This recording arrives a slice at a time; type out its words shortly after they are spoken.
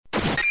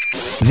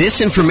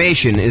This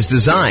information is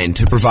designed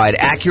to provide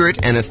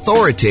accurate and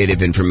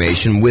authoritative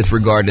information with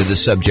regard to the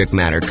subject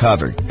matter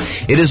covered.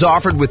 It is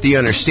offered with the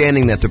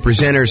understanding that the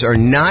presenters are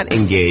not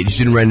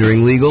engaged in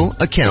rendering legal,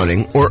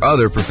 accounting, or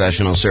other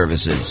professional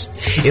services.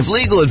 If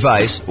legal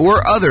advice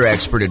or other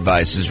expert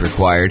advice is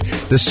required,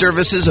 the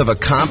services of a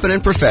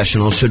competent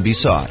professional should be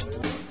sought.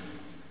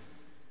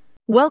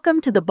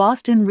 Welcome to the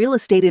Boston Real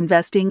Estate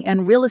Investing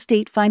and Real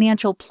Estate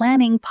Financial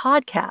Planning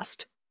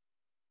podcast.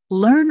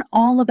 Learn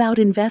all about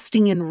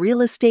investing in real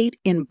estate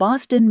in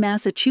Boston,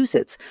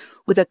 Massachusetts,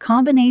 with a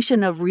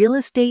combination of real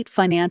estate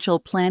financial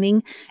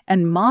planning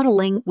and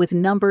modeling with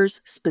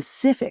numbers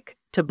specific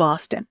to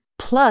Boston,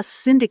 plus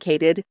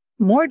syndicated,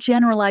 more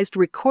generalized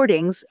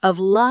recordings of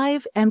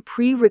live and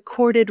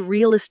pre-recorded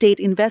real estate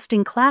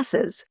investing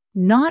classes,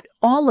 not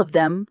all of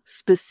them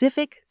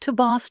specific to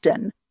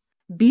Boston.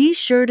 Be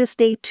sure to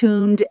stay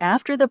tuned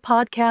after the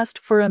podcast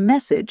for a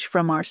message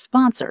from our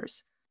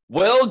sponsors.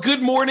 Well,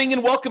 good morning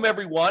and welcome,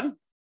 everyone.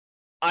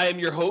 I am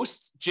your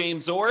host,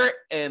 James Orr,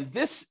 and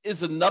this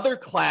is another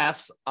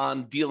class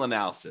on deal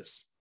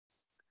analysis.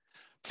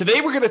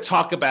 Today, we're going to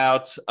talk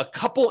about a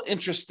couple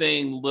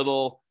interesting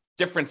little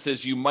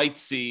differences you might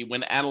see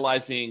when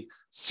analyzing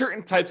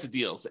certain types of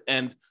deals.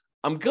 And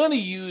I'm going to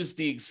use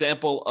the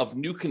example of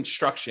new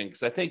construction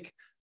because I think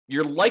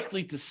you're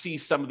likely to see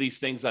some of these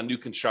things on new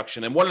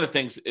construction. And one of the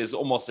things is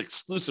almost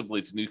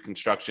exclusively to new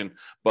construction,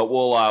 but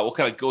we'll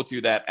kind of go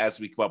through that as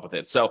we come up with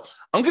it. So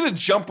I'm going to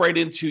jump right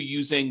into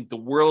using the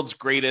world's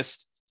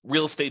greatest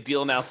real estate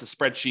deal analysis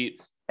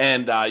spreadsheet.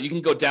 And you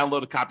can go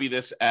download a copy of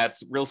this at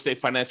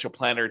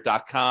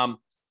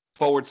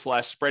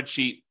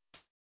realestateFinancialPlanner.com/spreadsheet.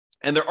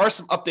 And there are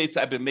some updates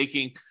I've been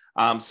making.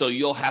 So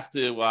you'll have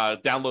to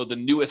download the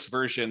newest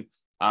version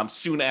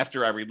soon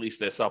after I release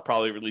this. I'll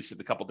probably release it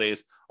in a couple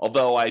days,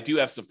 although I do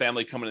have some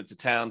family coming into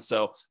town,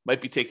 so might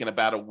be taking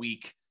about a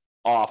week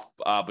off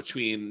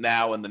between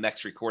now and the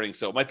next recording.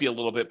 So it might be a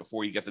little bit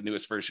before you get the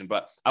newest version,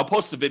 but I'll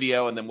post the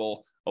video and then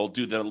we'll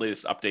do the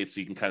latest updates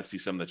so you can kind of see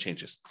some of the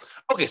changes.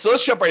 Okay, so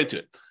let's jump right into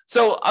it.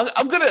 So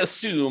I'm going to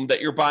assume that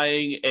you're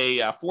buying a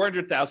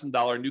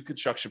 $400,000 new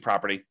construction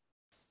property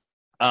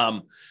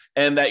and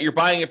that you're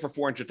buying it for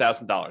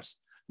 $400,000.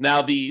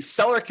 Now, the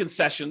seller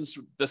concessions,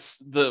 the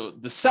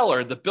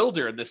seller, the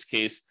builder in this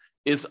case,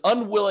 is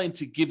unwilling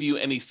to give you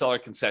any seller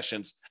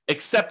concessions,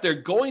 except they're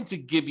going to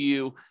give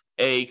you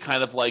a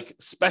kind of like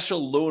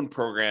special loan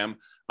program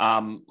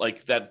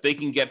like that they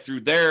can get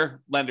through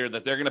their lender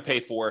that they're going to pay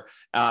for.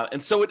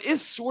 And so it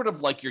is sort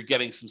of like you're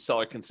getting some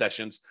seller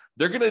concessions.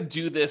 They're going to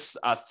do this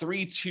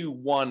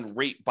 3-2-1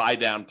 rate buy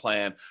down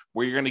plan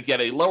where you're going to get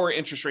a lower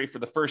interest rate for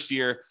the first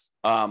year,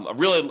 a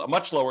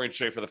much lower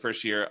interest rate for the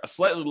first year, a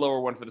slightly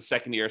lower one for the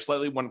second year, a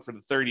slightly one for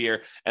the third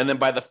year. And then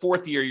by the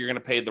fourth year, you're going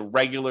to pay the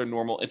regular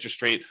normal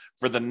interest rate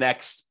for the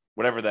next,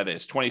 whatever that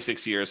is,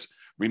 26 years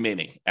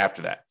remaining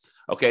after that.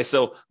 Okay,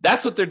 so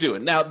that's what they're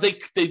doing. Now, they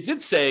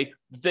did say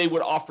they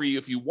would offer you,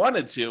 if you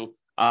wanted to,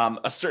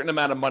 a certain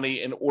amount of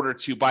money in order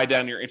to buy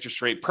down your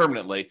interest rate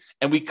permanently.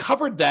 And we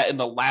covered that in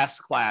the last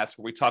class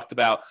where we talked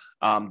about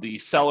the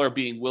seller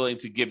being willing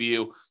to give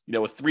you, a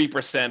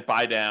 3%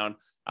 buy down,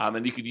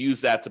 and you could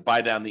use that to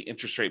buy down the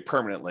interest rate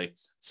permanently.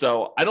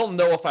 So I don't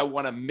know if I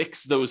want to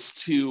mix those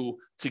two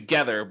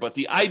together, but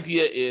the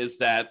idea is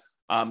that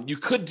you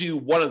could do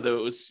one of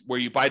those where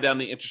you buy down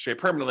the interest rate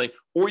permanently,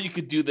 or you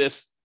could do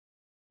this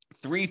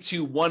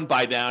 3-2-1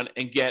 buy down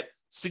and get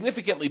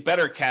significantly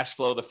better cash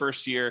flow the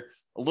first year,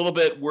 a little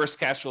bit worse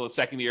cash flow the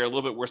second year, a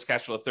little bit worse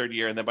cash flow the third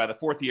year. And then by the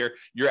fourth year,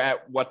 you're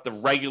at what the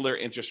regular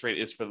interest rate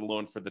is for the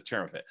loan for the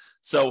term of it.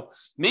 So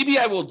maybe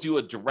I will do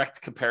a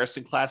direct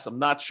comparison class. I'm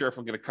not sure if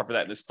I'm going to cover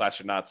that in this class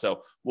or not.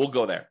 So we'll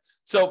go there.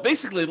 So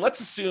basically,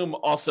 let's assume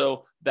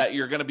also that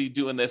you're going to be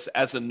doing this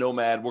as a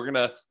nomad. We're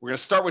going to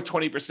start with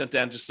 20%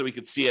 down just so we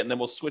can see it. And then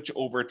we'll switch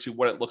over to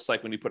what it looks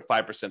like when you put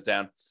 5%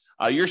 down.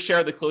 Your share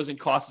of the closing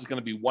cost is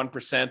going to be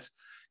 1%.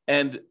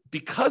 And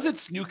because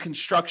it's new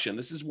construction,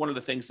 this is one of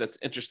the things that's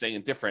interesting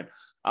and different.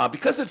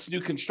 Because it's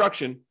new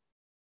construction,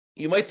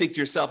 you might think to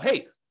yourself,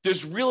 hey,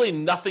 there's really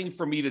nothing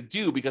for me to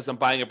do because I'm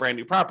buying a brand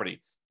new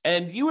property.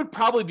 And you would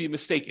probably be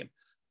mistaken.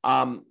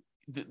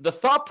 The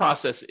thought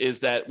process is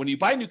that when you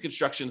buy new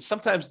construction,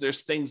 sometimes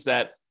there's things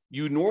that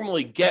you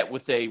normally get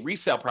with a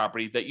resale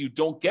property that you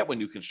don't get with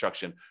new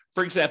construction.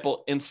 For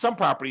example, in some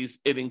properties,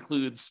 it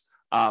includes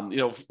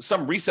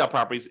some resale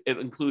properties, it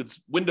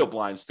includes window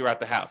blinds throughout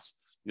the house.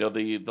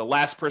 The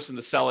last person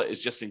to sell it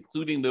is just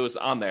including those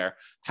on there.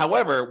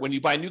 However, when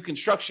you buy new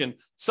construction,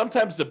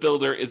 sometimes the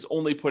builder is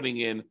only putting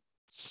in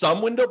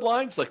some window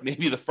blinds, like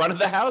maybe the front of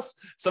the house.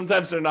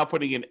 Sometimes they're not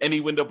putting in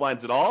any window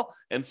blinds at all.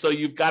 And so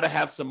you've got to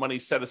have some money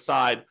set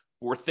aside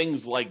for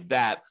things like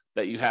that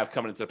you have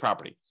coming into the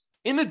property.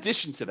 In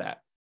addition to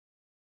that,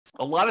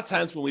 a lot of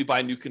times when we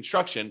buy new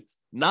construction,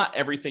 not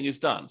everything is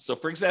done. So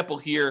for example,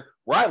 here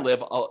where I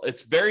live,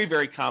 it's very,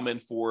 very common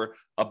for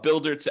a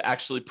builder to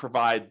actually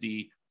provide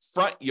the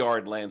front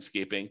yard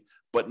landscaping,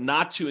 but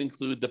not to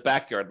include the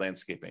backyard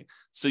landscaping.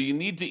 So you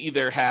need to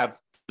either have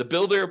the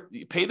builder,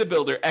 pay the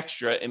builder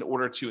extra in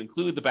order to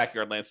include the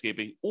backyard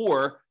landscaping,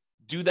 or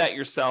do that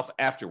yourself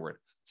afterward.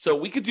 So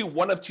we could do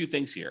one of two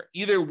things here.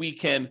 Either we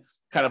can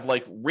kind of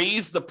like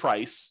raise the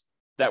price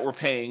that we're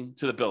paying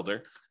to the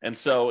builder. And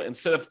so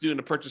instead of doing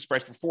a purchase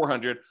price for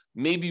 400,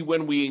 maybe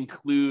when we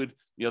include,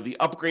 the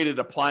upgraded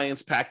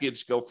appliance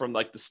package, go from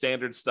like the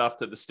standard stuff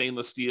to the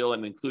stainless steel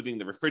and including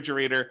the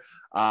refrigerator,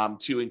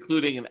 to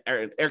including an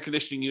air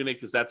conditioning unit,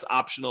 because that's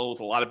optional with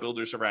a lot of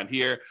builders around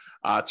here,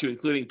 to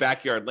including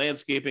backyard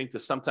landscaping, to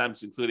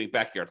sometimes including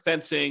backyard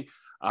fencing,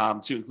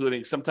 to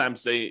including,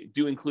 sometimes they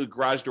do include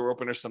garage door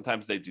openers,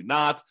 sometimes they do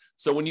not.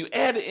 So when you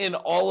add in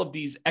all of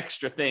these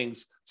extra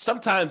things,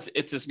 sometimes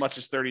it's as much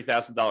as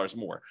 $30,000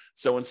 more.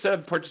 So instead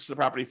of purchasing the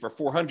property for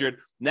 400,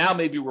 now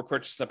maybe we're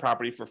purchasing the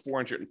property for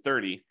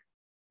 430.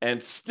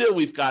 And still,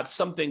 we've got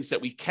some things that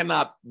we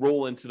cannot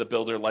roll into the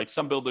builder. Like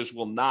some builders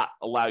will not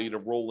allow you to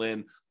roll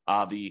in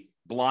the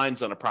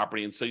blinds on a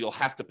property. And so you'll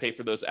have to pay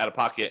for those out of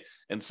pocket.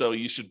 And so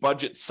you should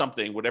budget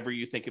something, whatever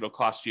you think it'll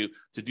cost you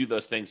to do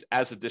those things,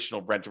 as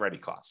additional rent ready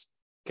costs.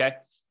 Okay.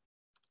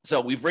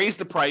 So we've raised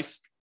the price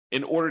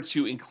in order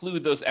to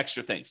include those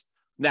extra things.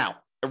 Now,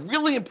 a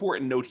really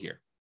important note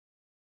here.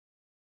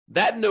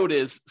 That note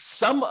is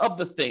some of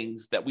the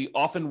things that we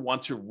often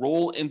want to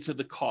roll into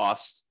the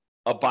cost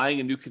of buying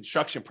a new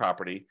construction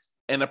property,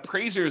 an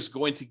appraiser is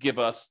going to give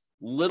us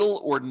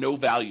little or no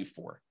value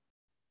for.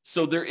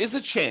 So there is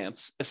a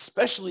chance,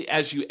 especially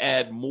as you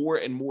add more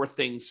and more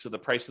things to the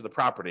price of the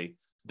property,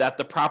 that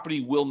the property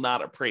will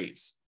not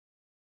appraise.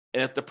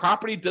 And if the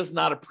property does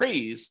not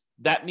appraise,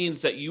 that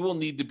means that you will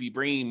need to be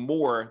bringing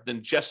more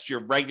than just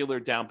your regular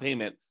down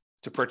payment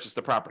to purchase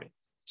the property.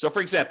 So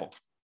for example,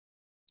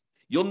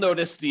 you'll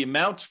notice the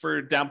amount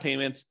for down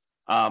payment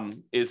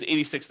is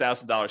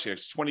 $86,000 here.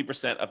 It's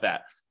 20% of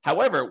that.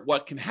 However,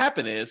 what can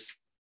happen is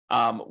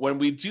when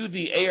we do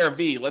the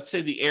ARV, let's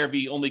say the ARV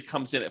only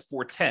comes in at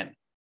 410.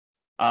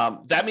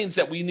 That means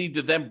that we need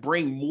to then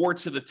bring more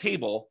to the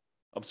table.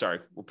 I'm sorry,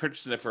 we're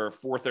purchasing it for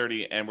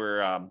 430 and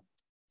we're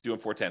doing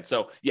 410.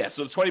 So yeah,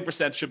 so the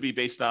 20% should be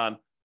based on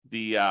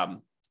the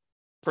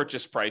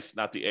purchase price,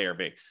 not the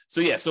ARV. So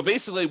yeah, so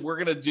basically we're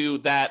going to do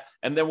that,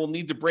 and then we'll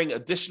need to bring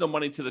additional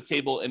money to the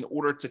table in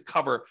order to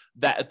cover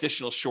that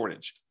additional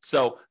shortage.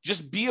 So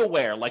just be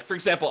aware, like for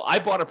example, I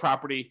bought a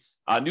property,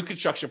 a new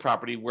construction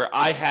property, where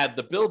I had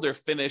the builder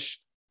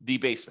finish the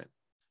basement.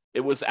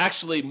 It was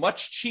actually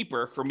much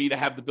cheaper for me to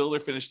have the builder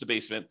finish the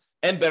basement,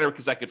 and better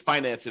because I could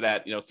finance it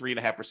at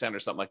 3.5% or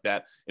something like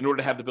that in order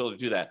to have the builder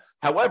do that.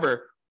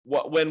 However,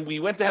 when we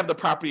went to have the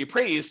property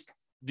appraised,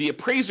 the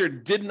appraiser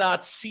did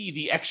not see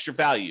the extra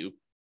value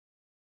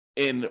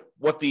in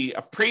what the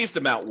appraised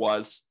amount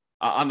was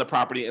on the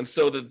property. And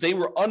so that they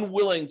were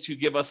unwilling to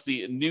give us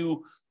the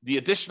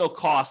additional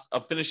cost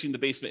of finishing the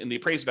basement in the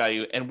appraised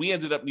value. And we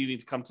ended up needing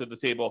to come to the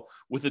table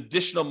with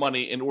additional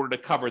money in order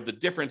to cover the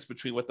difference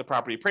between what the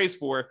property appraised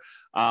for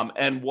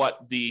and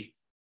what the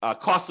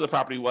cost of the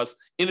property was,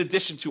 in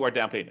addition to our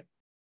down payment.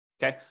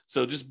 Okay.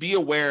 So just be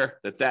aware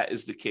that that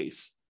is the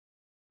case.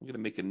 I'm going to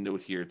make a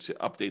note here to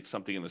update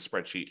something in the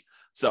spreadsheet,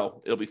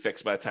 so it'll be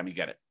fixed by the time you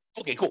get it.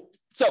 Okay, cool.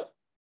 So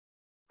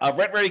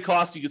rent ready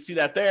cost, you can see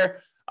that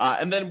there.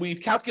 And then we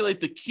calculate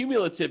the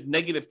cumulative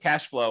negative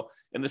cash flow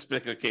in this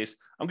particular case.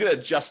 I'm going to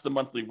adjust the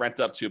monthly rent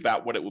up to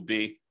about what it would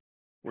be.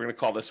 We're going to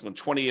call this one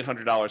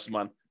 $2,800 a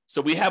month.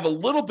 So we have a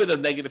little bit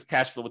of negative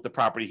cash flow with the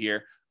property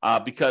here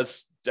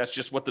because that's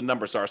just what the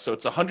numbers are. So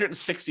it's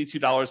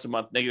 $162 a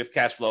month negative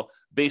cash flow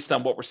based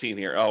on what we're seeing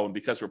here. Oh, and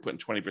because we're putting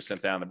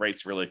 20% down, the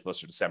rate's really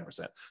closer to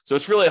 7%. So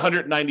it's really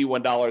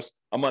 $191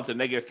 a month of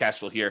negative cash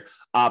flow here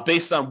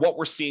based on what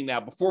we're seeing now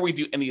before we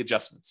do any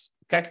adjustments.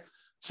 Okay.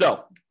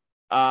 So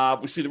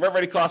we see the rent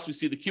ready costs. We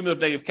see the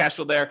cumulative negative cash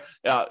flow there.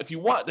 If you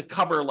want to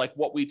cover like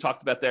what we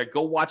talked about there,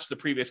 go watch the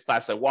previous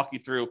class. I walk you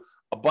through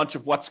a bunch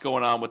of what's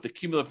going on with the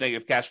cumulative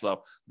negative cash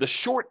flow. The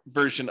short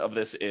version of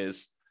this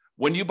is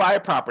when you buy a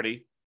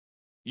property,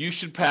 you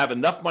should have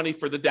enough money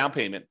for the down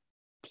payment,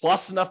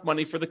 plus enough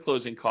money for the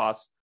closing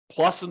costs,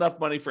 plus enough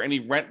money for any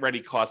rent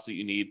ready costs that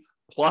you need,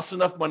 plus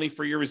enough money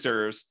for your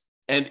reserves.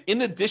 And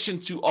in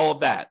addition to all of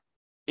that,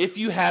 if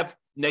you have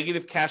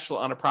negative cash flow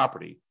on a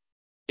property,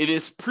 it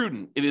is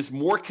prudent, it is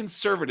more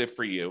conservative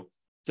for you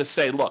to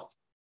say, look,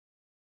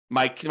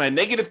 my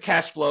negative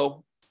cash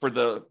flow for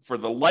the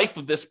life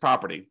of this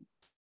property,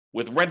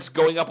 with rents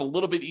going up a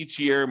little bit each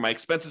year, my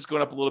expenses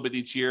going up a little bit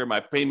each year, my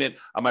payment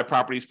on my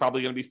property is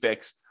probably going to be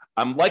fixed.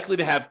 I'm likely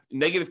to have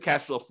negative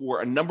cash flow for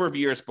a number of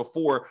years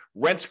before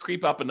rents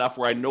creep up enough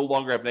where I no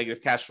longer have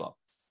negative cash flow.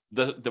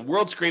 The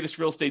world's greatest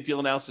real estate deal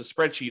analysis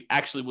spreadsheet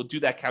actually will do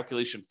that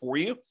calculation for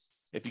you.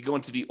 If you go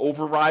into the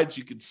overrides,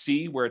 you can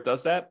see where it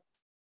does that.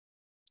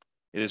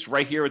 It is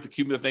right here with the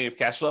cumulative negative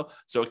cash flow.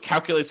 So it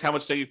calculates how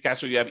much negative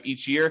cash flow you have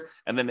each year,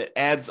 and then it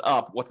adds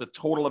up what the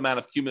total amount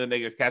of cumulative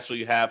negative cash flow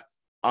you have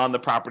on the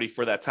property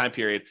for that time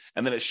period.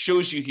 And then it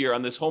shows you here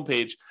on this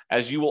homepage,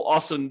 as you will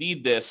also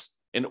need this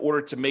in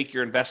order to make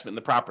your investment in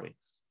the property.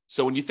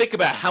 So when you think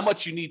about how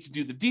much you need to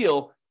do the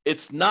deal,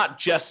 it's not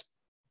just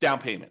down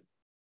payment.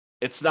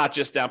 It's not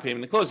just down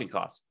payment and closing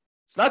costs.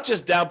 It's not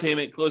just down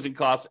payment, closing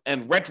costs,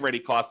 and rent ready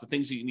costs, the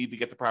things that you need to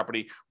get the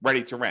property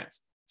ready to rent.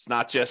 It's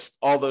not just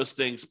all those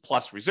things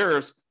plus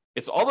reserves.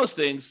 It's all those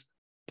things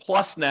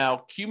plus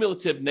now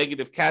cumulative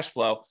negative cash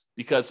flow,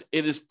 because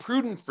it is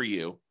prudent for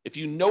you, if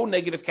you know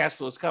negative cash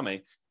flow is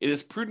coming, it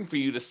is prudent for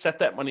you to set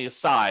that money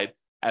aside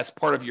as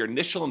part of your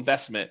initial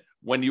investment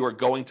when you are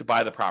going to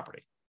buy the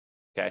property.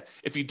 Okay.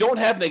 If you don't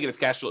have negative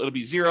cash flow, it'll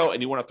be zero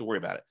and you won't have to worry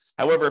about it.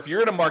 However, if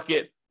you're in a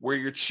market where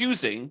you're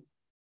choosing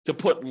to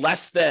put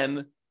less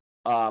than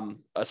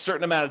a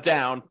certain amount of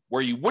down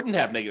where you wouldn't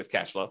have negative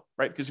cash flow,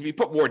 right? Because if you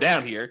put more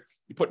down here,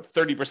 you put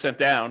 30%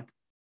 down,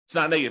 it's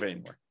not negative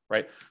anymore,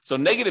 right? So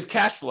negative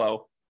cash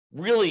flow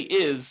really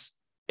is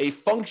a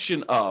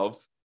function of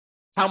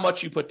how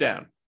much you put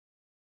down.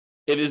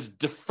 It is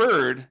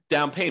deferred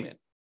down payment.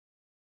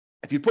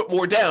 If you put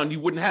more down, you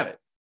wouldn't have it.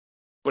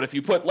 But if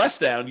you put less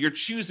down, you're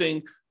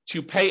choosing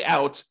to pay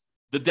out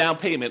the down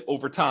payment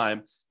over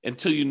time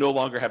until you no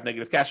longer have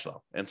negative cash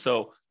flow. And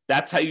so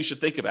that's how you should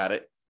think about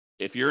it.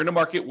 If you're in a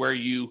market where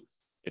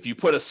if you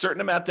put a certain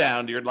amount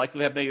down, you're likely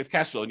to have negative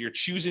cash flow, and you're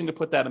choosing to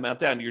put that amount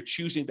down, you're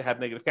choosing to have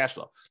negative cash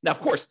flow. Now,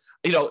 of course,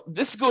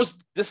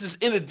 this is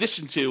in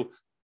addition to,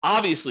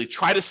 obviously,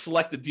 try to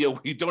select a deal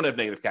where you don't have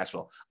negative cash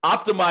flow.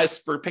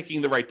 Optimize for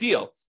picking the right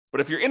deal.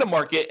 But if you're in a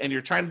market and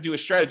you're trying to do a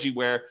strategy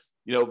where,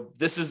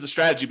 this is the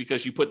strategy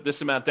because you put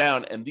this amount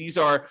down, and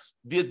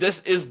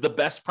this is the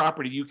best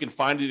property you can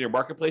find in your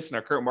marketplace in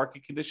our current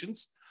market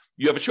conditions,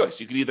 you have a choice.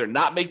 You can either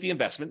not make the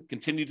investment,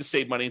 continue to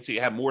save money until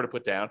you have more to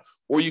put down,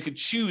 or you could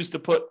choose to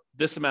put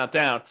this amount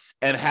down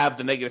and have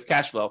the negative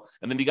cash flow.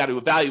 And then you got to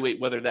evaluate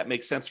whether that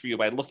makes sense for you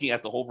by looking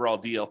at the overall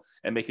deal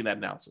and making that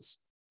analysis.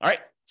 All right.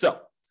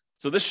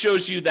 So this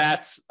shows you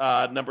that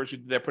numbers we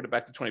did there, put it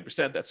back to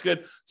 20%. That's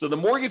good. So the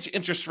mortgage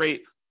interest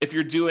rate, if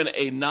you're doing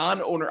a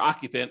non-owner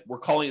occupant, we're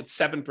calling it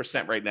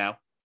 7% right now.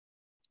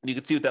 And you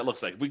can see what that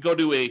looks like. If we go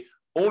to a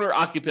owner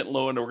occupant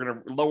loan, we're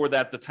going to lower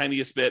that the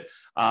tiniest bit,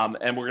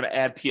 and we're going to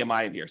add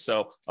PMI in here.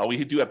 So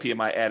we do have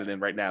PMI added in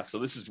right now. So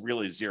this is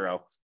really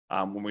zero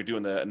when we're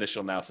doing the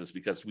initial analysis,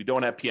 because we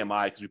don't have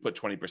PMI because we put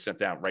 20%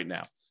 down right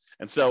now.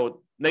 And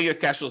so negative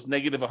cash flow is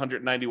negative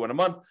 $191 a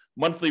month.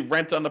 Monthly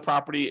rent on the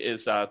property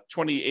is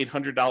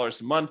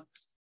 $2,800 a month.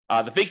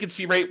 The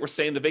vacancy rate, we're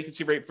saying the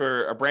vacancy rate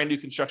for a brand new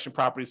construction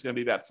property is going to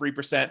be about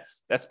 3%.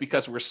 That's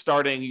because we're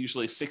starting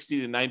usually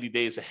 60 to 90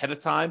 days ahead of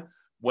time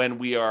when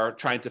we are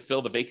trying to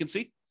fill the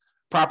vacancy.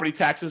 Property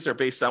taxes are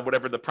based on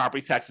whatever the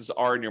property taxes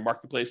are in your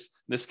marketplace.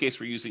 In this case,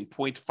 we're using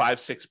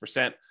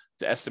 0.56%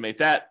 to estimate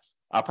that.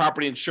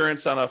 Property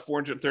insurance on a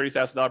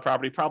 $430,000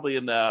 property, probably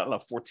in the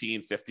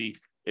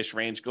 $1,450-ish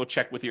range. Go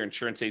check with your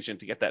insurance agent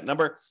to get that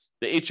number.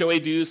 The HOA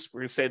dues,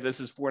 we're going to say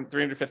this is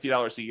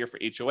 $350 a year for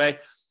HOA.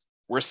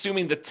 We're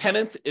assuming the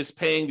tenant is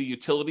paying the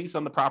utilities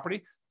on the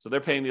property. So they're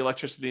paying the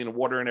electricity and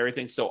water and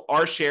everything. So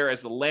our share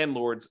as the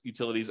landlord's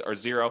utilities are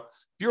zero.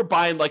 If you're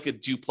buying like a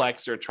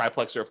duplex or a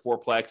triplex or a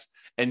fourplex,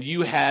 and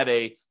you had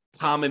a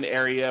common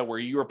area where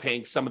you were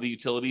paying some of the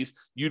utilities,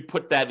 you'd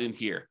put that in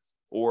here.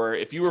 Or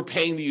if you were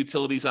paying the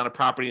utilities on a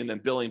property and then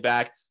billing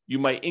back, you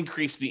might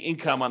increase the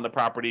income on the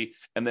property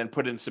and then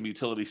put in some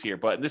utilities here.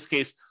 But in this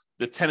case,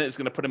 the tenant is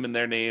going to put them in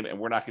their name, and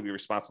we're not going to be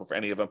responsible for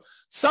any of them.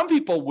 Some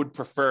people would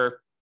prefer,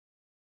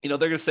 they're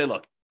going to say,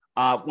 look,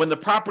 when the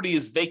property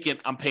is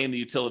vacant, I'm paying the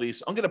utilities.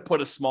 So I'm going to put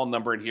a small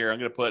number in here. I'm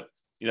going to put,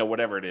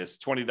 whatever it is,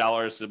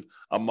 $20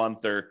 a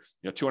month or,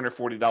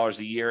 $240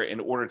 a year in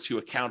order to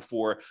account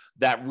for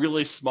that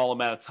really small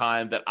amount of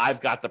time that I've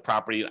got the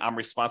property and I'm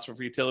responsible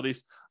for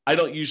utilities. I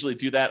don't usually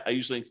do that. I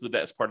usually include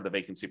that as part of the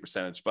vacancy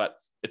percentage, but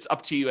it's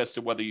up to you as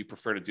to whether you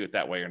prefer to do it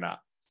that way or not.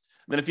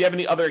 And then if you have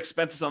any other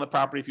expenses on the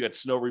property, if you had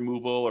snow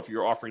removal or if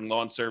you're offering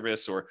lawn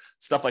service or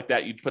stuff like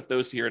that, you'd put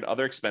those here in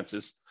other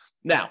expenses.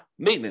 Now,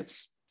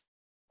 maintenance.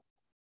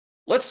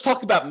 Let's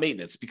talk about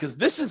maintenance, because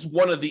this is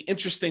one of the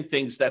interesting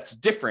things that's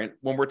different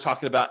when we're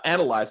talking about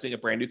analyzing a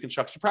brand new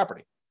construction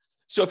property.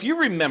 So if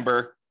you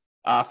remember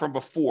from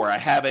before, I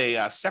have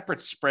a separate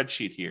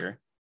spreadsheet here.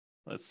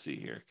 Let's see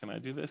here. Can I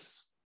do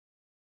this?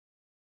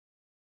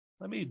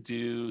 Let me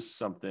do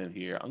something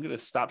here. I'm going to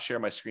stop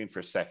sharing my screen for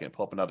a second and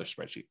pull up another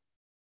spreadsheet.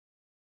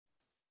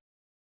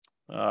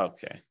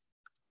 Okay.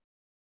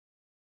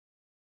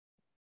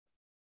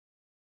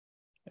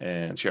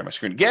 And share my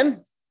screen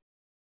again.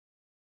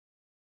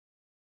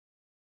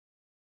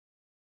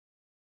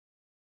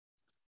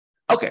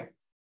 Okay,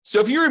 so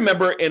if you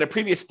remember in a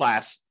previous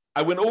class,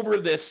 I went over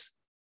this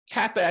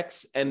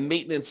CapEx and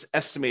maintenance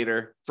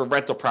estimator for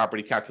rental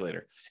property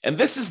calculator. And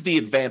this is the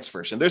advanced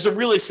version. There's a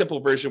really simple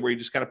version where you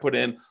just kind of put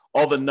in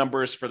all the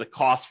numbers for the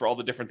cost for all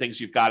the different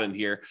things you've got in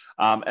here,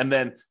 and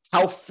then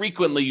how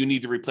frequently you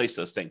need to replace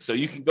those things. So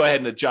you can go ahead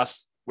and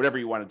adjust whatever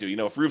you want to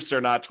do. If roofs are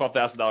not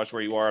 $12,000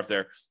 where you are, if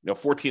they're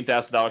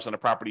 $14,000 on a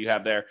property you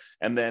have there,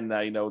 and then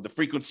the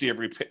frequency of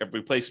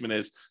replacement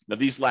is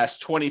these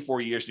last 24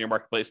 years in your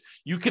marketplace,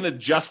 you can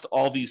adjust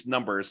all these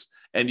numbers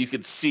and you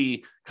can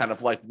see kind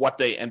of like what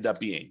they end up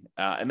being,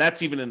 and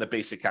that's even in the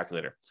basic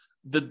calculator.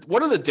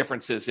 One of the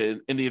differences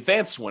in the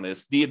advanced one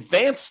is the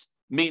advanced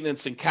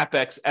maintenance and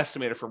CapEx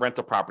estimator for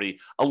rental property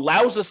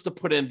allows us to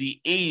put in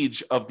the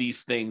age of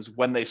these things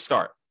when they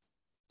start.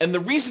 And the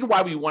reason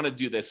why we want to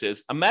do this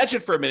is, imagine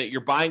for a minute,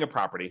 you're buying a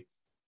property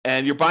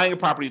and you're buying a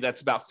property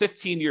that's about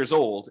 15 years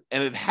old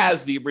and it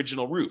has the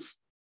original roof.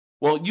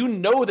 Well, you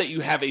know that you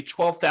have a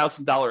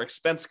 $12,000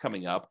 expense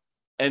coming up,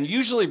 and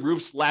usually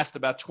roofs last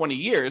about 20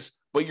 years,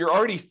 but you're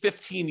already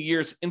 15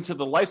 years into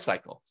the life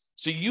cycle.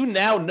 So you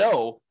now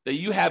know that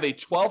you have a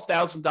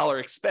 $12,000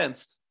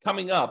 expense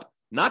coming up,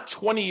 not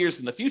 20 years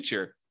in the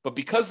future, but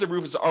because the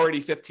roof is already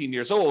 15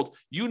 years old,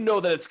 you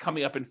know that it's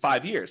coming up in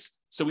 5 years.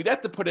 So we'd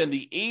have to put in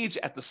the age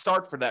at the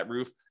start for that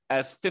roof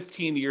as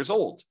 15 years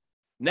old.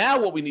 Now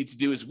what we need to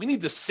do is we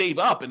need to save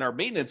up in our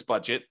maintenance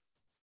budget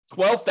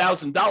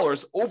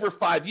 $12,000 over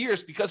 5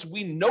 years because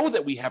we know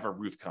that we have a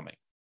roof coming,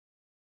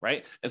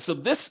 right? And so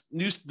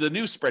the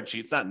new spreadsheet,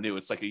 it's not new,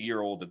 it's like a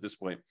year old at this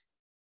point.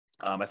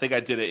 I think I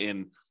did it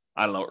in,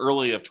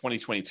 early of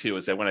 2022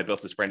 is that when I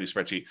built this brand new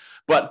spreadsheet.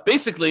 But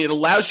basically, it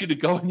allows you to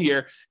go in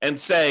here and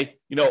say,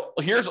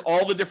 here's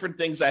all the different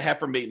things I have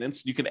for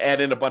maintenance. You can add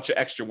in a bunch of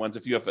extra ones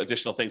if you have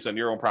additional things on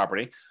your own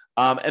property.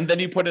 And then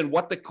you put in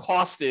what the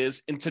cost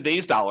is in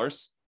today's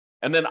dollars.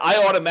 And then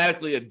I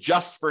automatically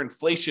adjust for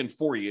inflation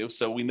for you.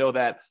 So we know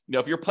that,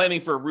 if you're planning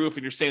for a roof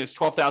and you're saying it's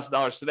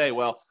 $12,000 today,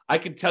 well, I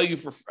can tell you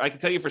for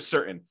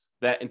certain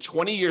that in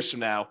 20 years from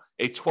now,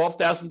 a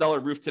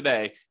 $12,000 roof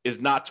today is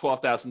not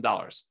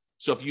 $12,000.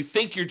 So if you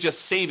think you're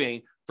just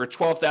saving for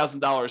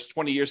 $12,000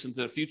 20 years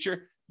into the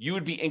future, you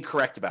would be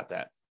incorrect about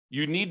that.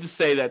 You need to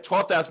say that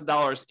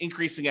 $12,000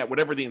 increasing at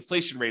whatever the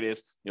inflation rate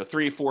is,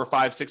 3, 4,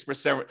 5,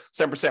 6%,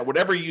 7%,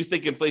 whatever you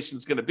think inflation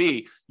is going to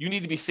be, you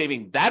need to be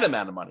saving that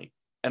amount of money,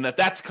 and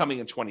that's coming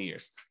in 20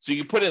 years. So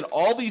you put in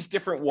all these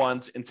different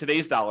ones in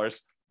today's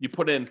dollars. You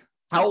put in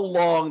how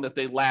long that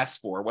they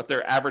last for, what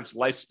their average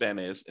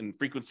lifespan is in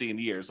frequency in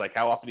years, like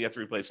how often you have to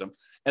replace them.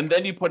 And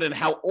then you put in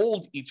how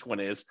old each one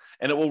is,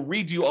 and it will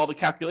redo all the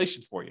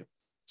calculations for you.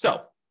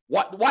 So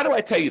why do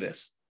I tell you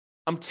this?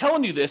 I'm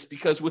telling you this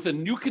because with a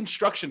new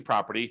construction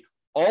property,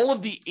 all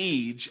of the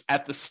age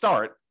at the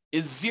start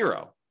is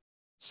 0.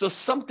 So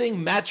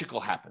something magical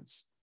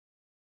happens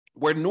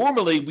where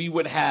normally we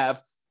would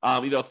have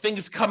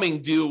things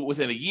coming due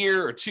within a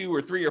year or 2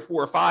 or 3 or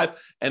 4 or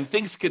 5, and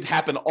things could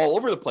happen all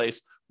over the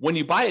place. When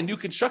you buy a new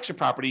construction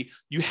property,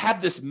 you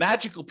have this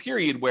magical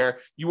period where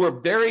you're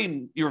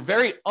very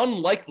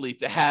unlikely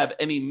to have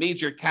any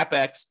major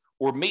CapEx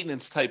or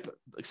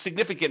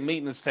significant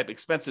maintenance type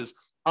expenses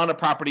on a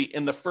property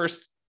in the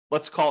first,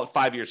 let's call it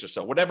 5 years or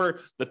so,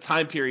 whatever the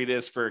time period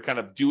is for kind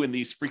of doing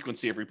these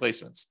frequency of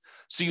replacements.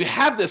 So you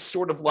have this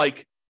sort of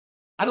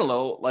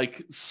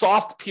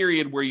soft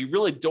period where you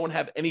really don't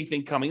have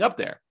anything coming up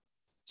there.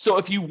 So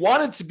if you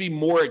wanted to be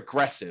more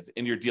aggressive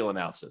in your deal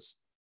analysis,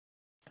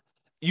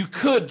 you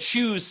could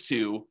choose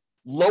to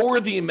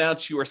lower the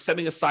amounts you are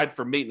setting aside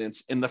for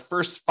maintenance in the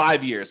first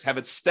 5 years, have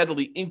it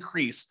steadily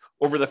increase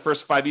over the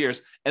first 5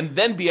 years, and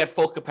then be at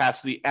full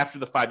capacity after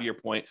the 5-year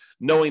point,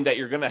 knowing that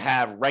you're going to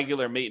have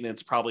regular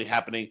maintenance probably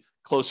happening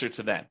closer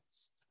to then.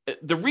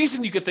 The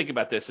reason you could think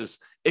about this is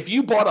if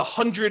you bought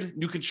 100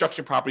 new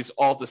construction properties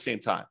all at the same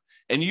time,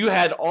 and you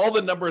had all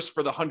the numbers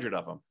for the 100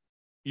 of them,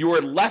 you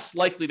are less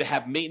likely to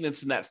have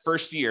maintenance in that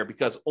first year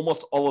because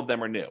almost all of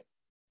them are new.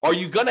 Are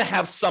you going to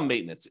have some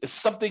maintenance? Is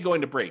something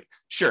going to break?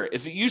 Sure.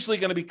 Is it usually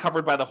going to be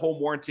covered by the home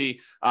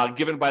warranty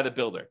given by the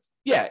builder?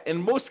 Yeah,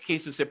 in most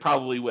cases, it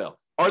probably will.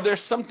 Are there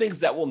some things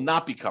that will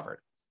not be covered?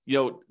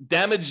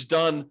 Damage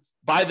done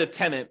by the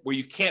tenant where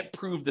you can't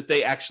prove that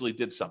they actually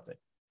did something,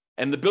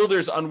 and the builder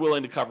is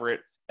unwilling to cover it,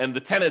 and the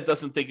tenant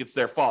doesn't think it's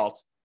their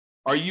fault.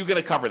 Are you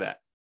going to cover that?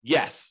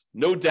 Yes,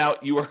 no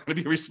doubt you are going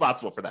to be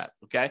responsible for that.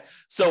 Okay.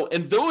 So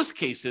in those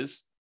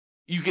cases,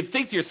 you could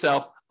think to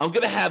yourself, I'm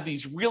going to have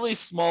these really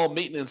small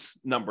maintenance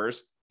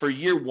numbers for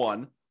year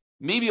 1,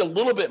 maybe a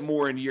little bit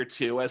more in year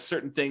 2, as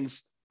certain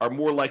things are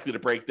more likely to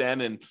break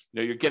then. And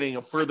you're getting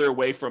further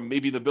away from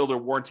maybe the builder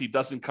warranty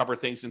doesn't cover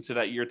things into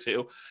that year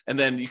 2. And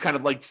then you kind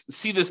of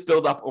see this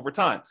build up over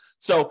time.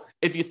 So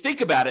if you think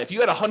about it, if you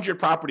had 100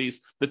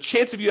 properties, the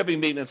chance of you having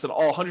maintenance on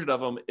all 100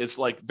 of them is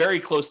very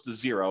close to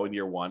 0 in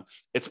year 1.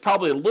 It's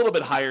probably a little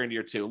bit higher in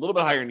year 2, a little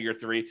bit higher in year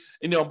 3.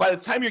 And by the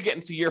time you're getting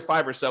to year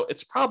 5 or so,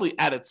 it's probably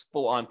at its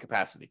full on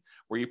capacity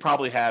where you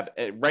probably have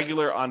a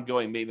regular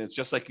ongoing maintenance,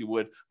 just like you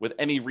would with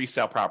any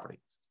resale property.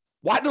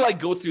 Why do I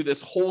go through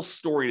this whole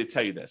story to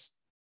tell you this?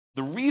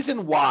 The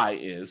reason why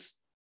is,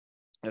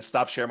 let's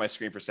stop sharing my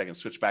screen for a second,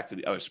 switch back to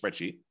the other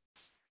spreadsheet.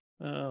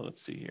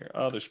 Let's see here,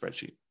 other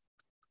spreadsheet.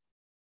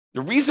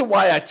 The reason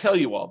why I tell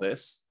you all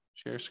this,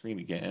 share screen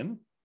again,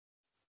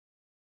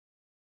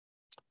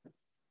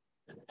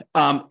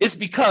 is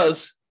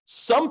because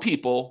some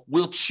people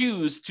will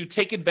choose to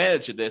take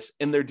advantage of this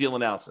in their deal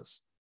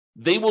analysis.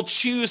 They will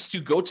choose to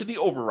go to the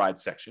override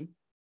section.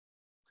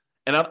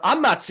 And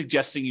I'm not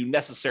suggesting you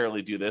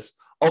necessarily do this,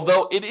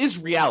 although it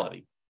is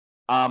reality.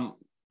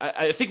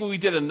 I think when we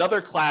did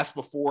another class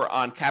before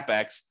on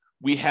CapEx,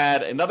 we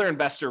had another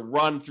investor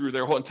run through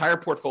their whole entire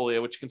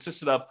portfolio, which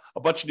consisted of a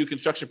bunch of new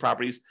construction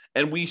properties.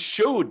 And we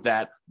showed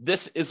that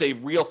this is a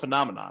real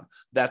phenomenon,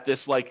 that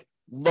this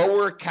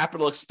lower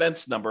capital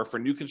expense number for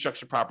new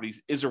construction properties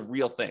is a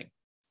real thing.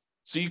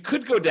 So you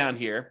could go down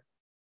here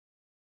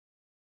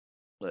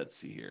let's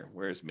see here.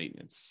 Where's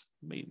maintenance?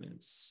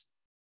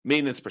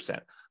 Maintenance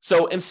percent.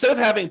 So instead of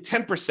having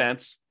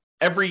 10%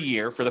 every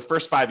year for the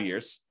first 5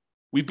 years,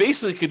 we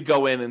basically could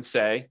go in and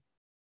say,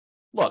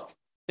 look,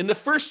 in the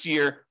first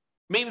year,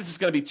 maintenance is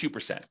going to be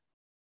 2%.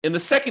 In the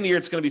second year,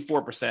 it's going to be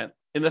 4%.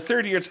 In the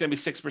third year, it's going to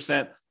be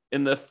 6%.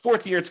 In the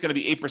fourth year, it's going to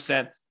be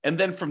 8%. And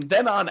then from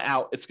then on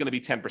out, it's going to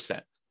be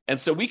 10%. And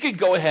so we could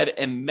go ahead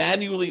and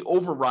manually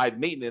override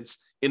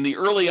maintenance in the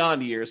early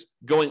on years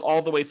going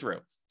all the way through.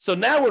 So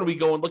now when we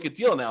go and look at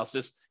deal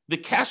analysis, the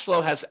cash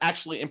flow has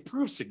actually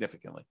improved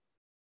significantly,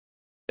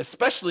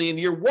 especially in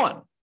year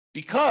one,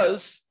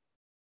 because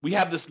we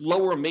have this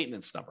lower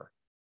maintenance number.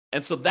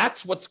 And so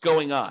that's what's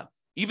going on.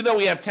 Even though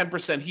we have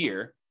 10%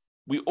 here,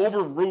 we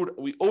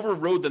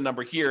overrode the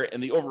number here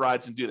and the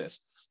overrides and do this.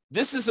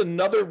 This is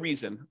another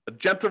reason, a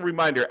gentle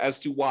reminder as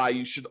to why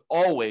you should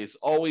always,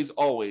 always,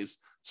 always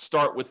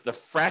start with the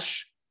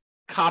fresh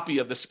copy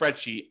of the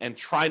spreadsheet and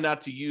try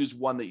not to use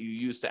one that you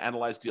used to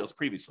analyze deals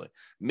previously.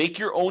 Make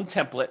your own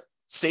template,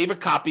 save a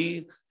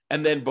copy,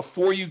 and then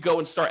before you go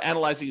and start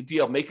analyzing a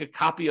deal, make a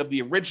copy of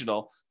the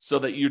original so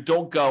that you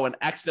don't go and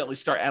accidentally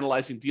start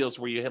analyzing deals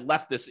where you had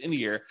left this in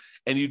here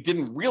and you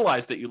didn't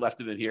realize that you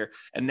left it in here.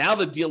 And now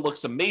the deal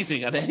looks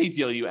amazing on any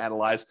deal you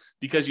analyze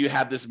because you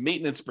have this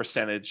maintenance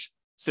percentage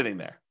sitting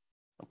there.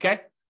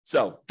 Okay?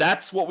 So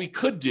that's what we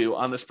could do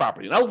on this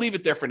property. And I'll leave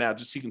it there for now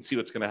just so you can see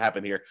what's going to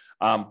happen here.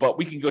 But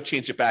we can go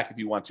change it back if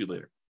you want to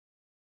later.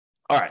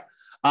 All right.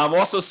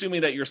 Also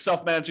assuming that you're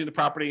self-managing the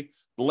property,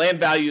 the land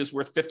value is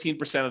worth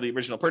 15% of the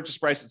original purchase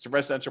price. It's a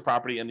residential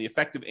property, and the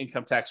effective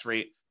income tax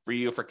rate for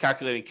you for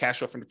calculating cash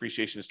flow from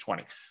depreciation is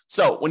 20.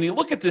 So when you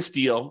look at this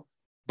deal,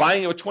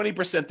 buying it with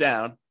 20%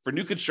 down for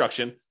new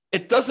construction,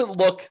 it doesn't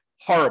look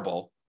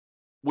horrible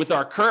with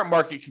our current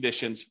market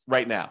conditions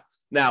right now.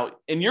 Now,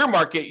 in your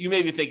market, you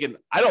may be thinking,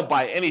 I don't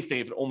buy anything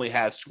if it only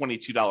has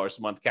 $22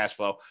 a month cash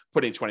flow,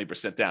 putting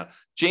 20% down.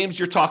 James,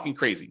 you're talking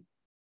crazy.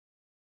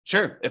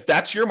 Sure, if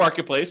that's your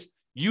marketplace,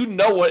 you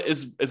know what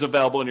is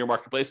available in your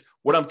marketplace.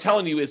 What I'm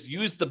telling you is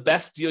use the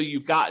best deal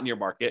you've got in your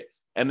market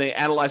and they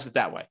analyze it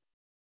that way.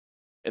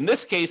 In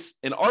this case,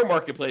 in our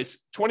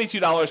marketplace,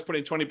 $22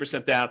 putting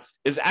 20% down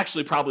is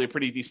actually probably a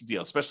pretty decent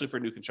deal, especially for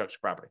new construction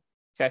property.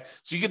 Okay,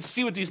 so you can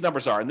see what these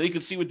numbers are, and then you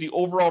can see what the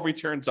overall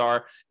returns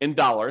are in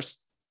dollars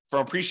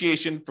from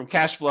appreciation, from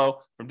cash flow,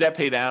 from debt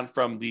pay down,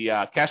 from the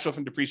cash flow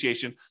from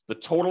depreciation, the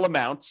total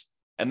amount.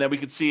 And then we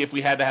could see if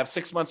we had to have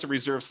 6 months of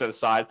reserves set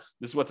aside,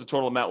 this is what the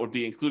total amount would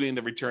be, including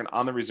the return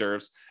on the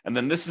reserves. And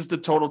then this is the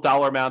total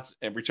dollar amount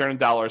and return in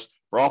dollars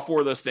for all four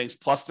of those things,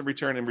 plus the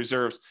return in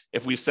reserves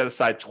if we set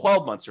aside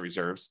 12 months of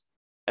reserves.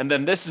 And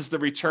then this is the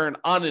return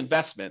on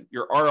investment,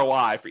 your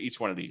ROI for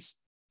each one of these.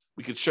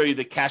 We could show you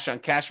the cash on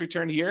cash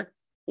return here,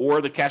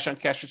 or the cash on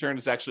cash return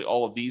is actually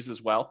all of these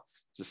as well.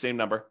 It's the same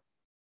number.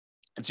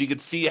 And so you can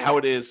see how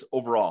it is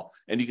overall.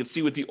 And you can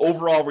see what the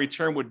overall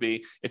return would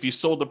be if you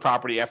sold the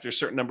property after a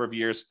certain number of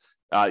years.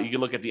 You can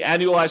look at the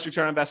annualized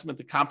return on investment,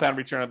 the compound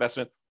return on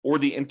investment, or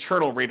the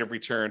internal rate of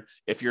return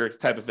if you're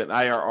type of an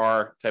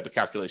IRR type of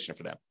calculation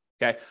for them.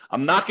 Okay.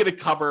 I'm not going to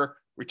cover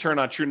return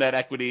on true net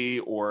equity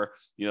or,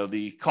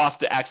 the cost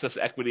to access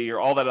equity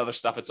or all that other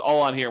stuff. It's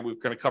all on here. We're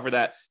going to cover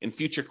that in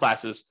future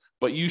classes,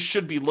 but you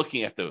should be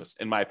looking at those,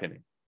 in my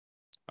opinion.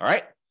 All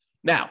right.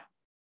 Now,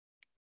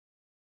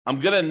 I'm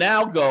going to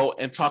now go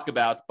and talk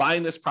about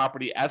buying this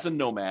property as a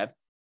nomad.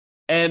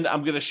 And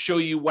I'm going to show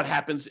you what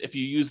happens if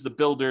you use the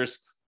builder's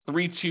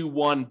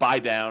 3-2-1 buy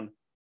down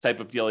type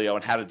of dealio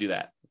and how to do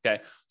that.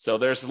 Okay. So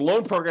there's a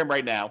loan program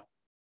right now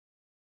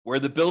where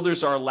the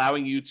builders are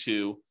allowing you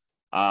to,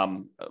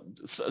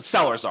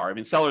 sellers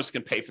are, sellers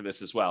can pay for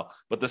this as well,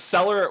 but the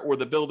seller or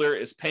the builder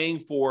is paying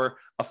for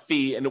a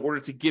fee in order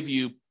to give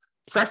you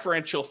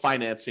preferential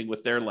financing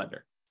with their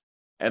lender.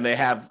 And they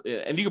have,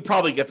 and you could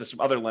probably get this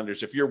from other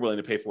lenders if you're willing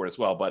to pay for it as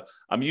well. But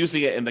I'm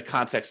using it in the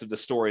context of the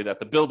story that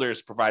the builder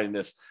is providing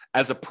this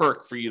as a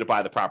perk for you to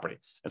buy the property.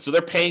 And so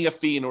they're paying a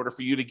fee in order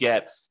for you to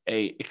get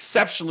a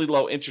exceptionally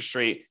low interest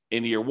rate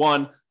in year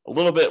one, a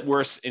little bit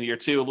worse in year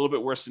two, a little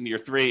bit worse in year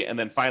three, and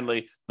then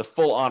finally the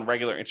full on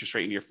regular interest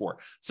rate in year four.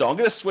 So I'm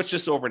going to switch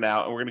this over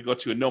now, and we're going to go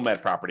to a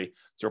nomad property.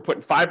 So we're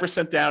putting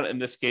 5% down in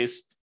this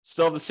case,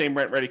 still have the same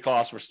rent ready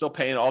costs. We're still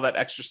paying all that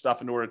extra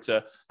stuff in order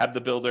to have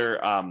the builder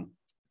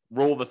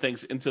roll the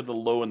things into the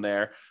loan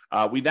there.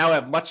 We now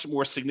have much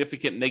more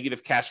significant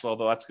negative cash flow,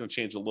 though that's going to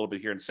change a little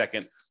bit here in a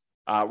second.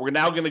 We're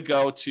now going to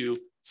go to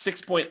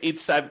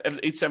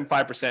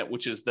 6.875%,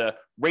 which is the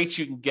rate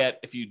you can get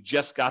if you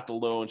just got the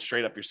loan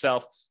straight up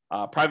yourself.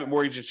 Private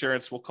mortgage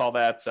insurance, we'll call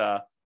that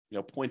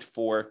 0.4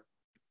 or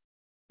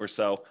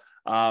so.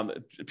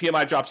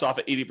 PMI drops off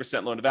at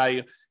 80% loan to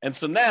value. And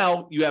so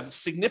now you have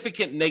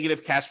significant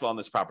negative cash flow on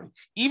this property,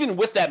 even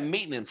with that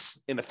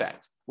maintenance in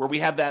effect, where we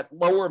have that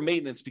lower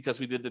maintenance because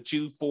we did the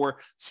 2, 4,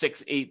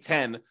 6, 8,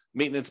 10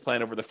 maintenance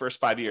plan over the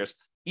first 5 years.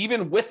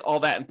 Even with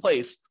all that in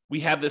place, we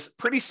have this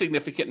pretty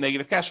significant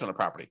negative cash flow on the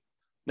property.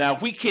 Now,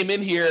 if we came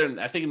in here, and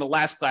I think in the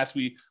last class,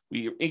 we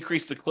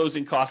increased the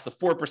closing cost to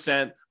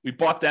 4%. We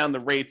brought down the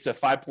rate to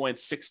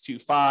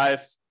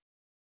 5.625.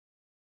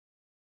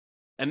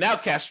 And now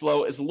cash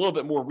flow is a little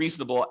bit more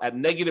reasonable at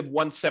negative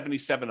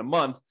 177 a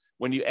month.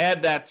 When you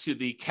add that to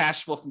the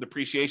cash flow from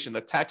depreciation,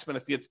 the tax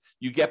benefits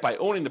you get by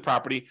owning the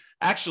property,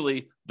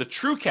 actually the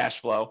true cash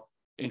flow,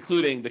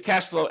 including the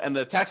cash flow and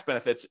the tax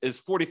benefits, is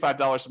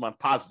 $45 a month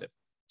positive.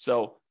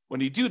 So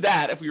when you do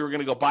that, if we were going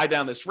to go buy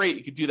down this rate,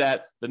 you could do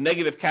that. The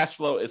negative cash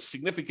flow is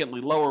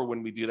significantly lower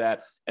when we do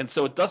that. And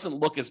so it doesn't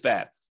look as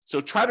bad. So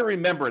try to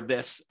remember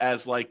this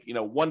as like,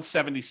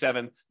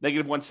 177,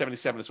 negative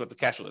 177 is what the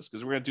cash flow is,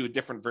 because we're going to do a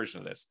different version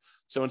of this.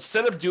 So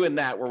instead of doing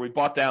that, where we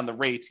bought down the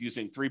rate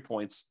using 3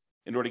 points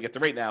in order to get the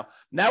rate now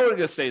what we're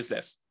going to say is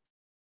this.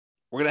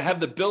 We're going to have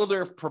the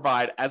builder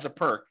provide as a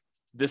perk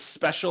this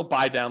special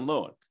buy down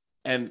loan.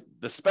 And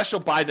the special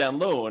buy down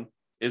loan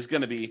is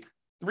going to be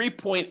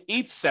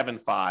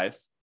 3.875,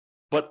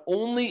 but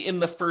only in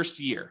the first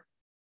year.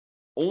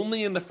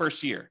 Only in the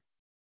first year.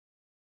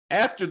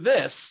 After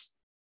this,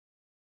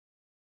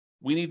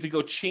 we need to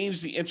go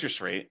change the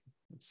interest rate.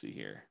 Let's see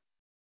here.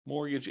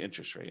 Mortgage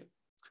interest rate.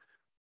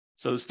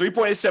 So it's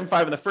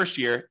 3.875 in the first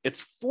year.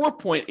 It's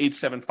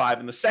 4.875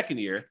 in the second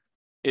year.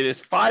 It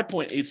is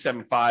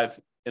 5.875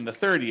 in the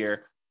third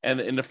year.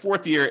 And in the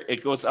fourth year,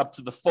 it goes up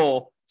to the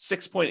full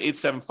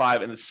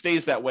 6.875, and it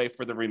stays that way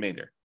for the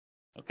remainder.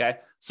 Okay.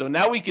 So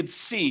now we could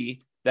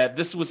see that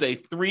this was a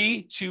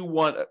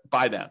 3-2-1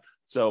 buy down.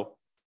 So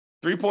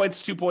 3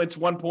 points, 2 points,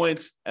 1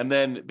 point, and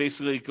then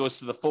basically it goes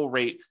to the full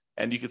rate.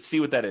 And you can see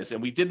what that is.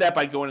 And we did that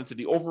by going into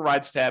the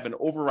overrides tab and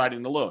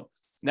overriding the loan.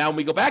 Now, when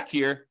we go back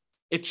here,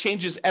 it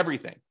changes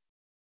everything.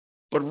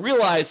 But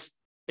realize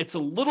it's a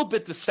little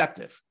bit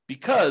deceptive,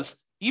 because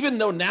even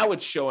though now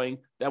it's showing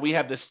that we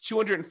have this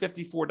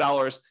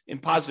 $254 in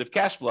positive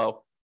cash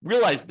flow,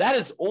 realize that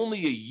is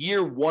only a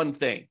year one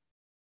thing.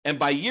 And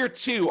by year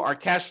two, our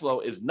cash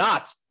flow is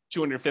not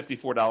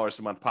 $254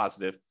 a month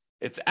positive.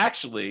 It's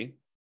actually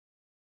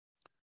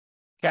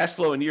cash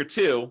flow in year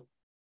two,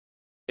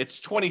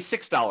 it's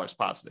 $26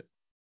 positive,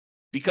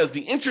 because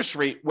the interest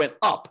rate went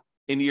up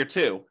in year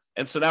two.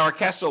 And so now our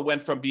cash flow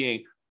went from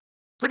being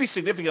pretty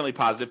significantly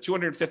positive,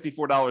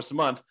 $254 a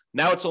month.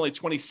 Now it's only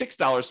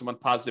 $26 a month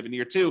positive in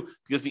year two,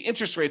 because the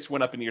interest rates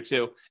went up in year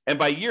two. And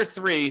by year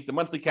three, the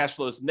monthly cash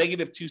flow is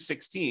negative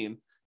 $216.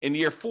 In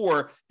year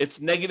four,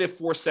 it's negative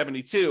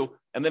 $472.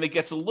 And then it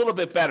gets a little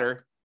bit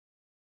better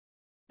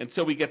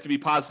until we get to be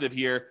positive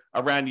here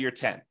around year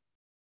 10.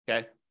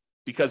 Okay.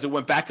 Because it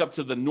went back up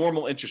to the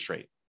normal interest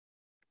rate.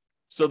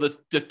 So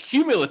the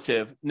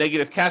cumulative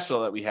negative cash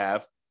flow that we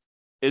have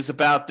is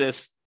about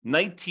this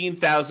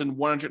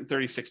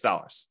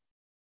 $19,136.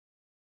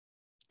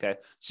 Okay,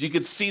 so you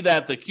can see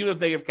that the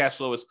cumulative negative cash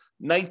flow is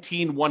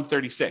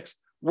 $19,136.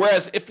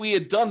 Whereas if we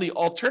had done the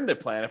alternative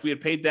plan, if we had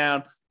paid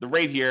down the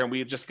rate here and we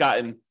had just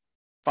gotten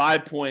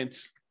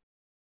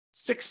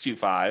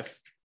 5.625,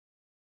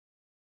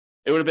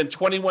 it would have been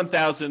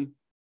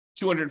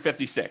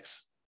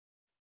 $21,256.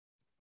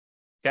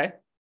 Okay,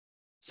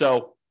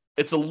 so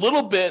it's a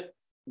little bit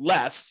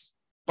less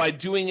by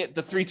doing it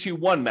the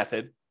 3-2-1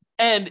 method.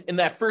 And in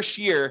that first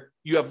year,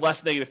 you have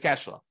less negative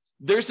cash flow.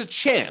 There's a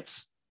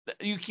chance,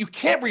 you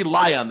can't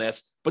rely on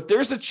this, but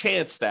there's a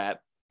chance that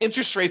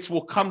interest rates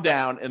will come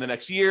down in the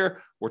next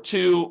year or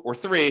 2 or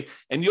 3,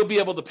 and you'll be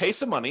able to pay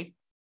some money.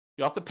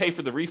 You'll have to pay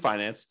for the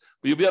refinance,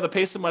 but you'll be able to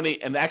pay some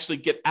money and actually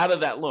get out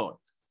of that loan.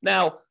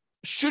 Now,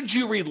 should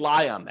you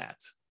rely on that?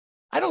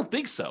 I don't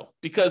think so,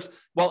 because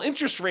while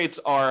interest rates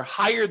are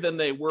higher than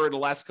they were in the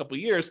last couple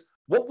of years,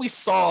 what we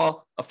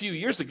saw a few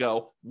years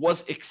ago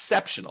was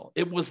exceptional.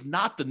 It was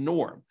not the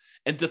norm.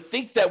 And to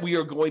think that we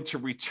are going to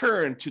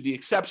return to the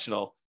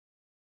exceptional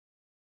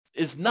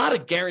is not a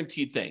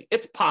guaranteed thing.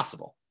 It's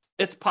possible.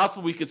 It's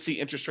possible we could see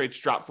interest rates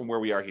drop from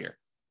where we are here.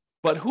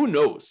 But who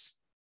knows?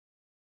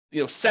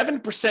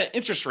 7%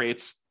 interest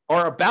rates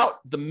are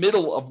about the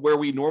middle of where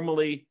we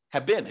normally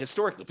have been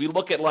historically. If we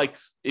look at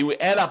if we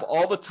add up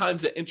all the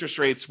times that interest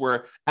rates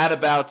were at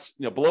about,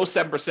 below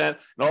 7% and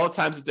all the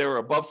times that they were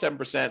above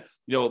 7%,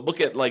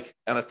 look at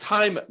on a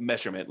time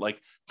measurement,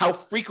 how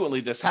frequently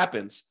this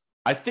happens.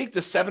 I think the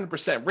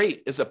 7%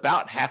 rate is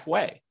about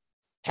halfway.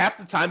 Half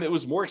the time it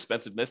was more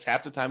expensive than this,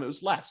 half the time it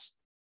was less.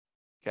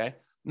 Okay.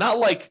 Not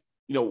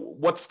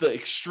what's the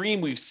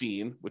extreme we've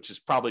seen, which is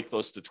probably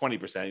close to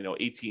 20%,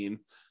 18,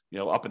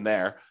 up in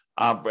there.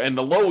 And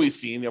the low we've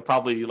seen,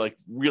 probably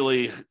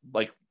really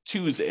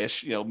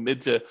twos-ish,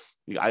 mid to,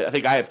 I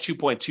think I have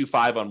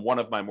 2.25 on one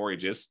of my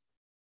mortgages.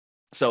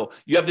 So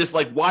you have this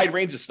wide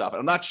range of stuff. And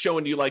I'm not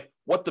showing you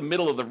what the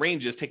middle of the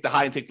range is, take the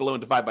high and take the low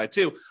and divide by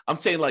 2. I'm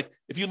saying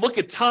if you look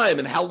at time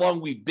and how long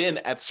we've been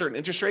at certain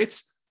interest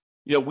rates,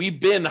 we've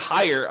been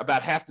higher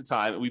about half the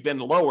time. We've been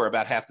lower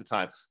about half the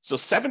time. So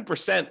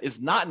 7%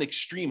 is not an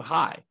extreme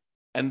high.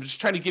 And I'm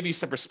just trying to give you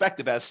some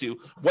perspective as to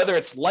whether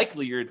it's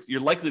likely you're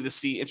likely to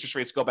see interest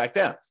rates go back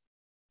down.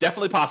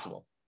 Definitely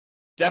possible.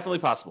 Definitely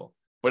possible.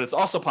 But it's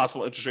also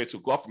possible interest rates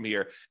will go up from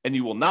here and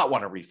you will not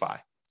want to refi.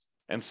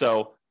 And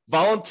so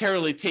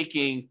voluntarily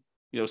taking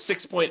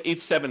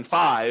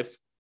 6.875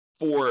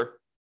 for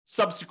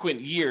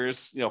subsequent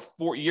years,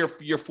 for year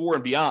 4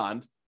 and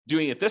beyond,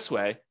 doing it this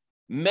way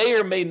may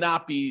or may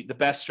not be the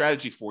best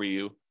strategy for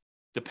you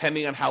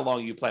depending on how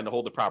long you plan to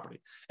hold the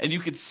property. And you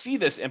can see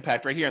this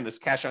impact right here in this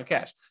cash on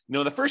cash.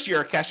 The first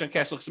year, cash on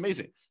cash looks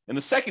amazing. In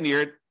the second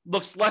year, it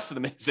looks less than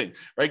amazing,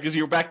 right? Because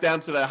you're back down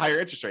to the higher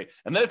interest rate.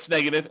 And then it's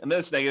negative, and then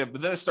it's negative,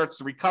 but then it starts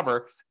to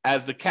recover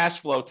as the cash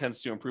flow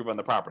tends to improve on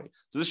the property.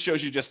 So this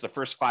shows you just the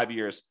first 5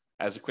 years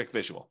as a quick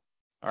visual.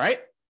 All right.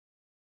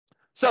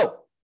 So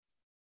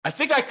I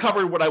think I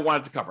covered what I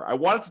wanted to cover. I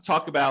wanted to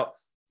talk about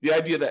the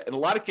idea that in a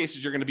lot of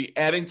cases, you're going to be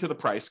adding to the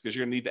price because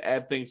you're going to need to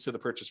add things to the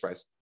purchase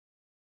price.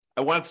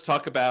 I wanted to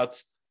talk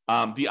about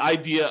the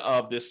idea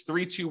of this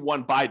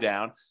 3-2-1 buy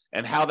down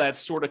and how that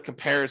sort of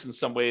compares in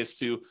some ways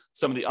to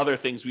some of the other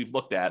things we've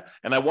looked at.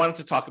 And I wanted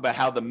to talk about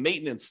how the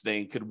maintenance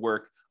thing could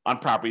work on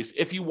properties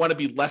if you want to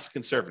be less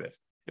conservative.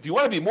 If you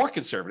want to be more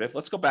conservative,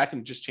 let's go back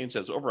and just change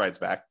those overrides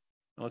back.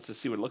 And let's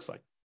just see what it looks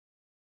like.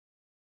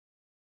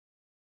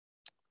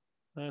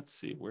 Let's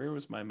see, where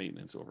was my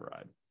maintenance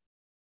override?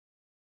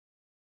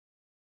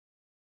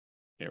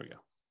 Here we go.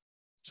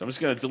 So I'm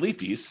just going to delete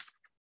these.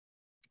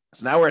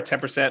 So now we're at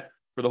 10%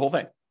 for the whole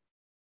thing.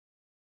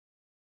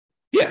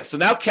 Yeah, so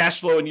now cash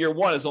flow in year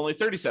one is only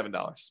 $37.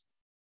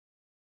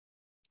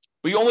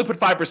 But you only put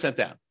 5%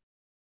 down.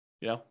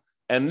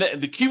 And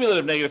the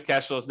cumulative negative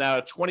cash flow is now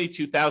at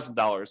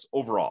 $22,000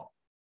 overall,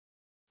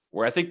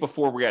 where I think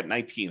before we were at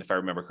 19, if I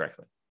remember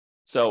correctly.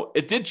 So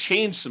it did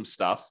change some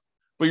stuff,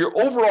 but your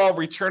overall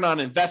return on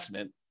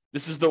investment,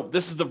 this is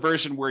the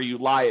version where you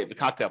lie at the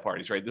cocktail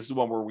parties, right? This is the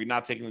one where we're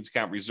not taking into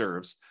account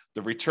reserves.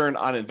 The return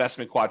on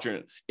investment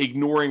quadrant,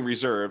 ignoring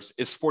reserves,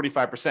 is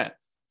 45%.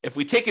 If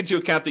we take into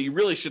account that you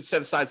really should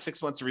set aside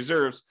 6 months of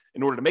reserves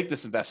in order to make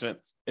this investment,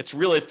 it's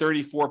really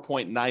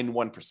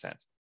 34.91%.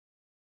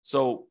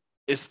 So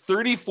is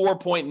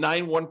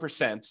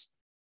 34.91%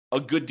 a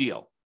good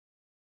deal?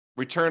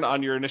 Return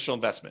on your initial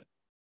investment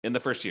in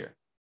the first year?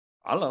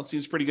 I don't know.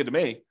 Seems pretty good to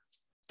me.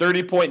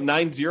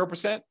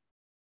 30.90%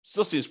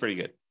 still seems pretty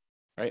good,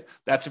 right?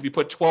 That's if you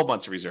put 12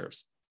 months of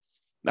reserves.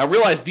 Now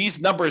realize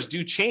these numbers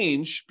do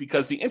change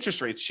because the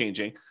interest rate's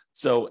changing.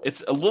 So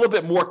it's a little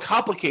bit more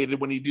complicated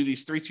when you do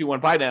these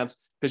 3-2-1 buy downs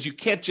because you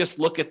can't just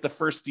look at the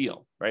first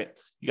deal, right?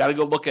 You got to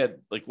go look at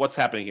like what's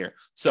happening here.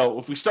 So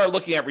if we start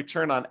looking at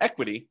return on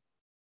equity,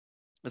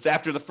 it's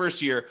after the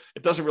first year,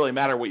 it doesn't really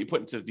matter what you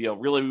put into the deal.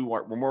 Really,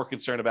 we're more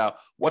concerned about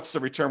what's the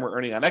return we're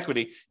earning on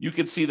equity. You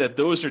can see that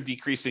those are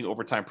decreasing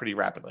over time pretty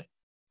rapidly,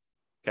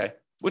 okay?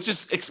 Which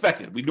is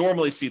expected. We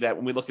normally see that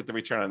when we look at the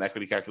return on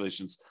equity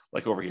calculations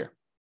like over here,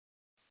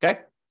 okay?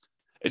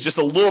 It's just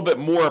a little bit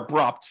more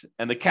abrupt,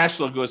 and the cash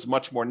flow goes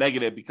much more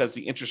negative because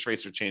the interest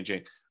rates are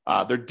changing.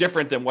 They're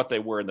different than what they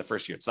were in the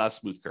first year. It's not a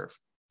smooth curve.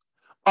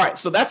 All right,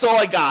 so that's all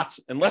I got.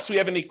 Unless we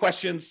have any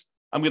questions,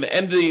 I'm going to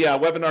end the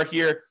webinar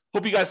here.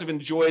 Hope you guys have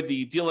enjoyed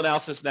the deal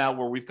analysis now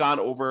where we've gone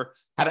over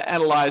how to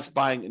analyze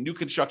buying a new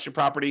construction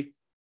property.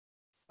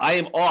 I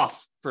am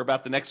off for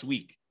about the next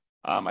week.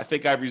 I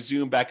think I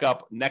resume back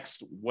up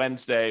next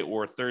Wednesday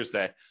or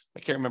Thursday. I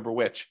can't remember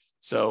which.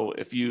 So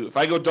if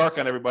I go dark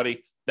on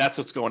everybody, that's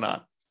what's going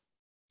on.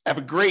 Have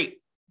a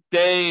great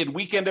day and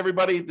weekend,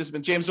 everybody. This has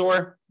been James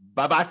Orr.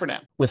 Bye-bye for now.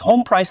 With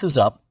home prices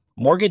up,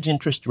 mortgage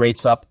interest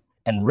rates up,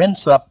 and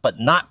rents up but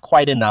not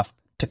quite enough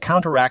to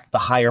counteract the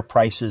higher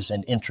prices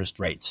and interest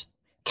rates,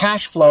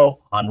 cash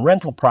flow on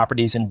rental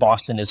properties in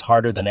Boston is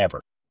harder than ever.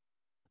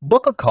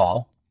 Book a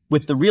call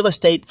with the Real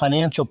Estate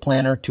Financial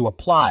Planner to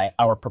apply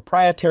our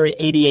proprietary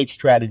 88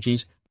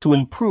 strategies to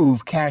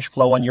improve cash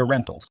flow on your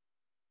rentals.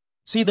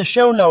 See the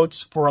show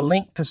notes for a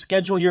link to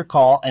schedule your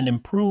call and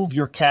improve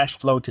your cash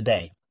flow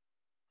today.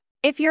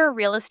 If you're a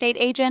real estate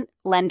agent,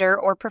 lender,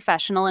 or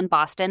professional in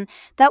Boston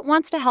that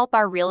wants to help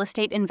our real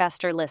estate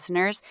investor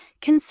listeners,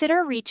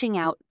 consider reaching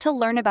out to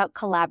learn about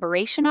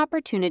collaboration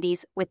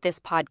opportunities with this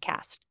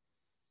podcast.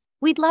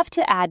 We'd love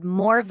to add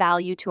more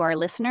value to our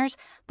listeners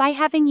by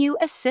having you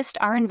assist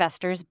our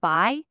investors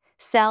buy,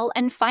 sell,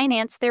 and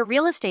finance their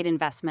real estate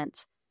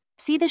investments.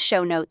 See the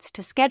show notes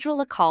to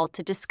schedule a call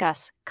to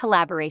discuss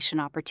collaboration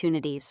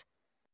opportunities.